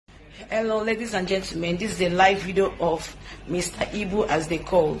Hello, ladies and gentlemen. This is a live video of Mr. Ibu, as they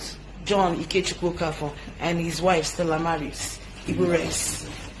called, John Ikechukwu Okafor, and his wife Stella Maris Ibu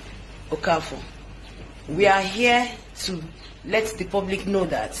Okafor. We are here to let the public know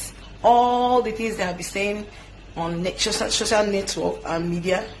that all the things they have been saying on social network and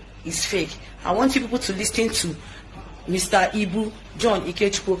media is fake. I want you people to listen to Mr. Ibu, John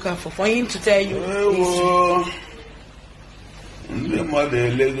Ikechukwu Okafor, for him to tell you. Some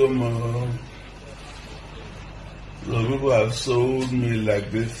people have sold me like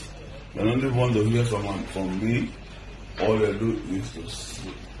this. They don't even want to hear from me. All they do is to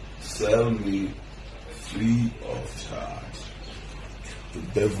sell me free of charge. The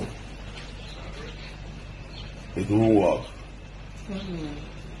devil. It won't work.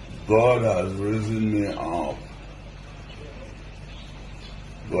 God has risen me up.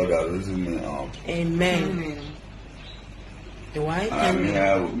 God has risen me up. Amen. The wife? I'm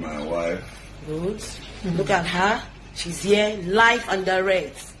here with my wife. Good. Look at her. She's here, live and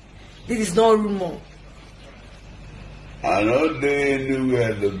direct. This is no rumor. I know they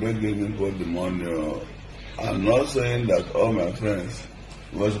anywhere they begging me for the money. I'm not saying that all my friends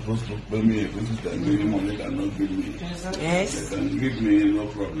were supposed to pay me. If this can give me money, cannot give me. Yes. They can give me, no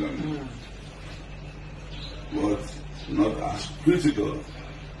problem. But not as critical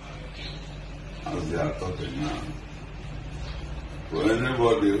as they are talking now. For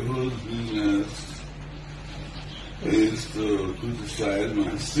anybody whose business is to criticize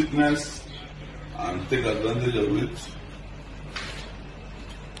my sickness and take advantage of it,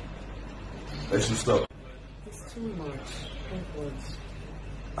 I should stop. It's too much.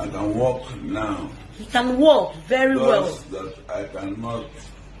 I can walk now. He can walk very well. That I cannot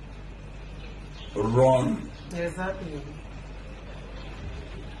run. Exactly.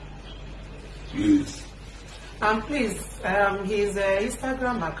 Please. And please, his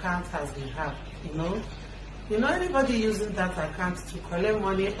Instagram account has been hacked, You know, anybody using that account to collect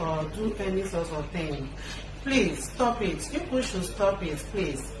money or do any sort of thing, please stop it. People should stop it,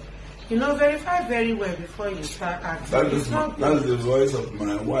 please. Verify very well before you start acting. That's the voice of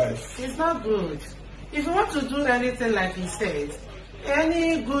my wife. It's not good. If you want to do anything like he said,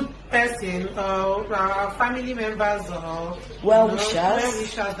 any good person or family members or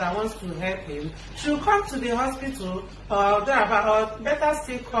well-wishers that wants to help him should come to the hospital or better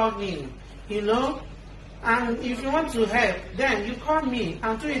still call me, And if you want to help, then you call me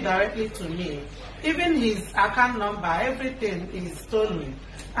and do it directly to me. Even his account number, everything is stolen.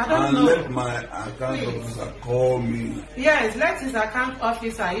 I don't know. Let my account officer call me. Yes, let his account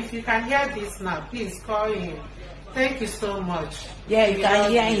officer, if you can hear this now, please call him. Thank you so much. Yeah, you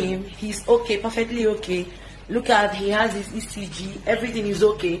can hear him. He's okay, perfectly okay. Look at, he has his ECG, everything is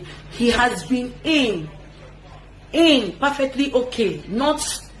okay. He has been in, perfectly okay, not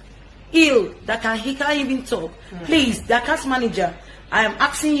ill, he can't even talk. Please, the account manager, I am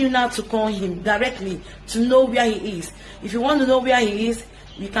asking you now to call him directly to know where he is. If you want to know where he is,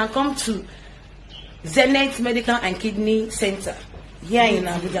 you can come to Zenith Medical and Kidney Center here in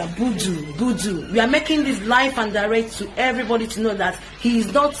Abuja. Buju. We are making this live and direct to everybody to know that he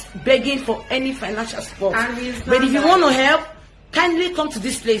is not begging for any financial support. But if you want to help, kindly come to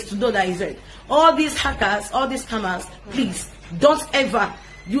this place to know that he's right. All these hackers, all these scammers, please don't ever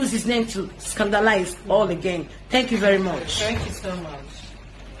use his name to scandalize all again. Thank you very much. Thank you so much.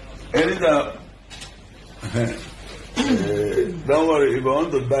 Anytime. Don't worry, if I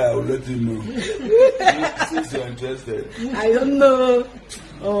want to buy, I will let you know. Since you're interested. I don't know.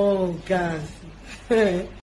 Oh, God.